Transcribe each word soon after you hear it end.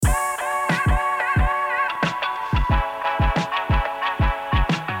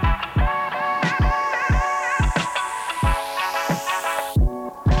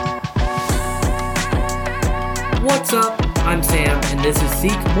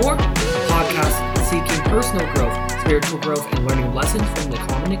more podcasts seeking personal growth, spiritual growth, and learning lessons from the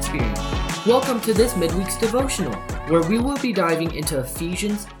common experience. Welcome to this Midweek's Devotional, where we will be diving into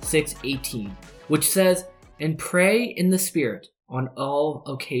Ephesians 6:18, which says, "And pray in the Spirit on all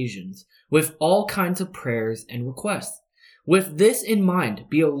occasions, with all kinds of prayers and requests. With this in mind,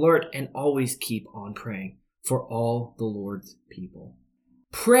 be alert and always keep on praying for all the Lord's people."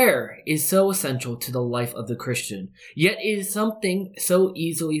 Prayer is so essential to the life of the Christian, yet it is something so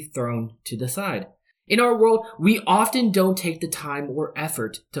easily thrown to the side. In our world, we often don't take the time or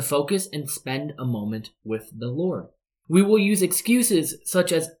effort to focus and spend a moment with the Lord. We will use excuses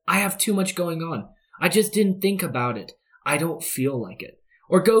such as, "I have too much going on. I just didn't think about it. I don't feel like it."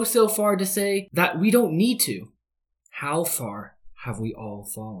 Or go so far to say that we don't need to. How far have we all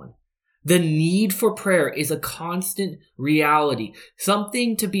fallen? The need for prayer is a constant reality,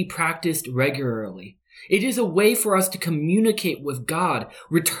 something to be practiced regularly. It is a way for us to communicate with God,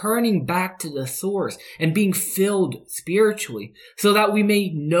 returning back to the source and being filled spiritually so that we may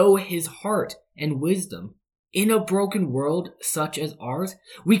know His heart and wisdom. In a broken world such as ours,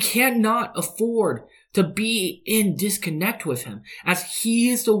 we cannot afford to be in disconnect with Him, as He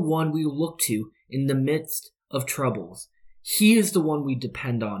is the one we look to in the midst of troubles. He is the one we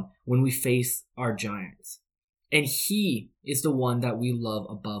depend on when we face our giants. And He is the one that we love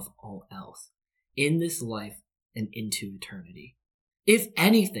above all else, in this life and into eternity. If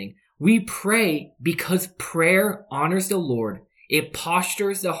anything, we pray because prayer honors the Lord, it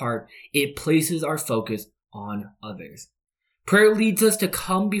postures the heart, it places our focus on others. Prayer leads us to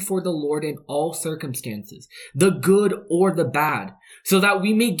come before the Lord in all circumstances, the good or the bad, so that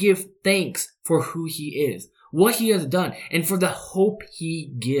we may give thanks for who He is, what He has done, and for the hope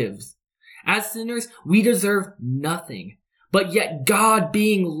He gives. As sinners, we deserve nothing, but yet God,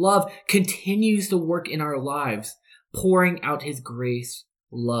 being love, continues to work in our lives, pouring out His grace,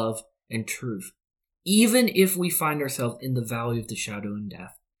 love, and truth. Even if we find ourselves in the valley of the shadow and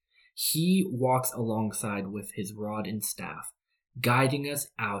death, He walks alongside with His rod and staff, guiding us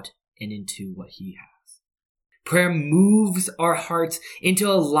out and into what He has. Prayer moves our hearts into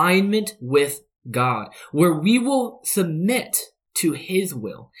alignment with God, where we will submit to His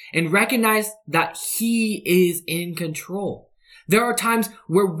will and recognize that He is in control. There are times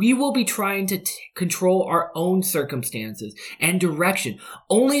where we will be trying to control our own circumstances and direction,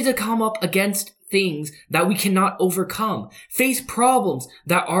 only to come up against things that we cannot overcome, face problems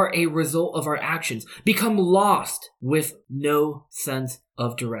that are a result of our actions, become lost with no sense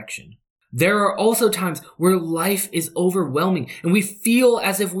of direction. There are also times where life is overwhelming and we feel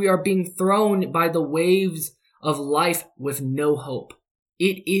as if we are being thrown by the waves of life with no hope.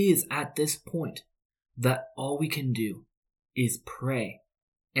 It is at this point that all we can do is pray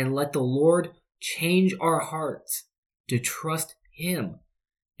and let the Lord change our hearts to trust Him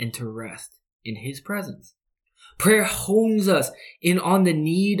and to rest in His presence. Prayer hones us in on the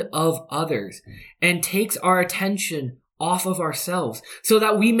need of others and takes our attention off of ourselves so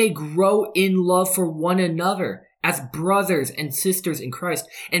that we may grow in love for one another as brothers and sisters in Christ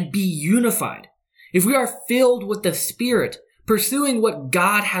and be unified. If we are filled with the Spirit, pursuing what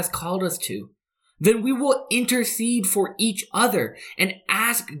God has called us to, then we will intercede for each other and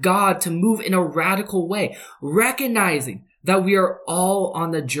ask God to move in a radical way, recognizing that we are all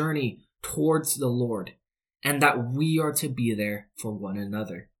on the journey towards the Lord and that we are to be there for one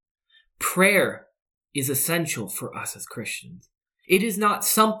another. Prayer is essential for us as Christians. It is not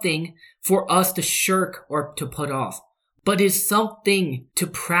something for us to shirk or to put off, but is something to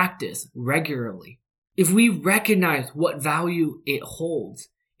practice regularly. If we recognize what value it holds,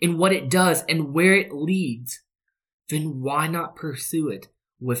 in what it does and where it leads, then why not pursue it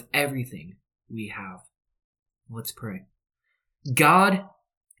with everything we have? Let's pray. God,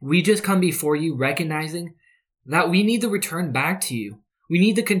 we just come before You recognizing that we need to return back to You. We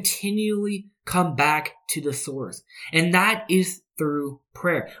need to continually come back to the source. And that is through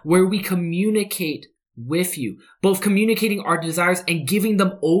prayer, where we communicate with You, both communicating our desires and giving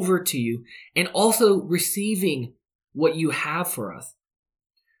them over to You, and also receiving what You have for us.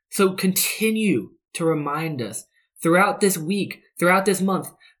 So continue to remind us throughout this week, throughout this month,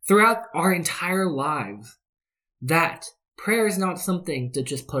 throughout our entire lives, that prayer is not something to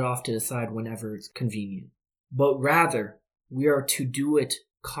just put off to the side whenever it's convenient, but rather we are to do it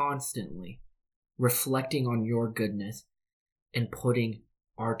constantly, reflecting on Your goodness and putting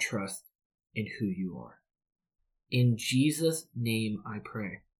our trust in who You are. In Jesus' name I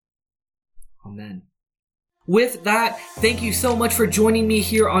pray. Amen. With that, thank you so much for joining me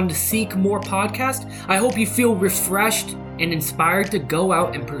here on the Seek More podcast. I hope you feel refreshed and inspired to go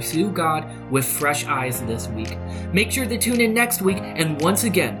out and pursue God with fresh eyes this week. Make sure to tune in next week, and once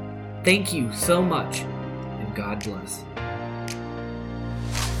again, thank you so much, and God bless.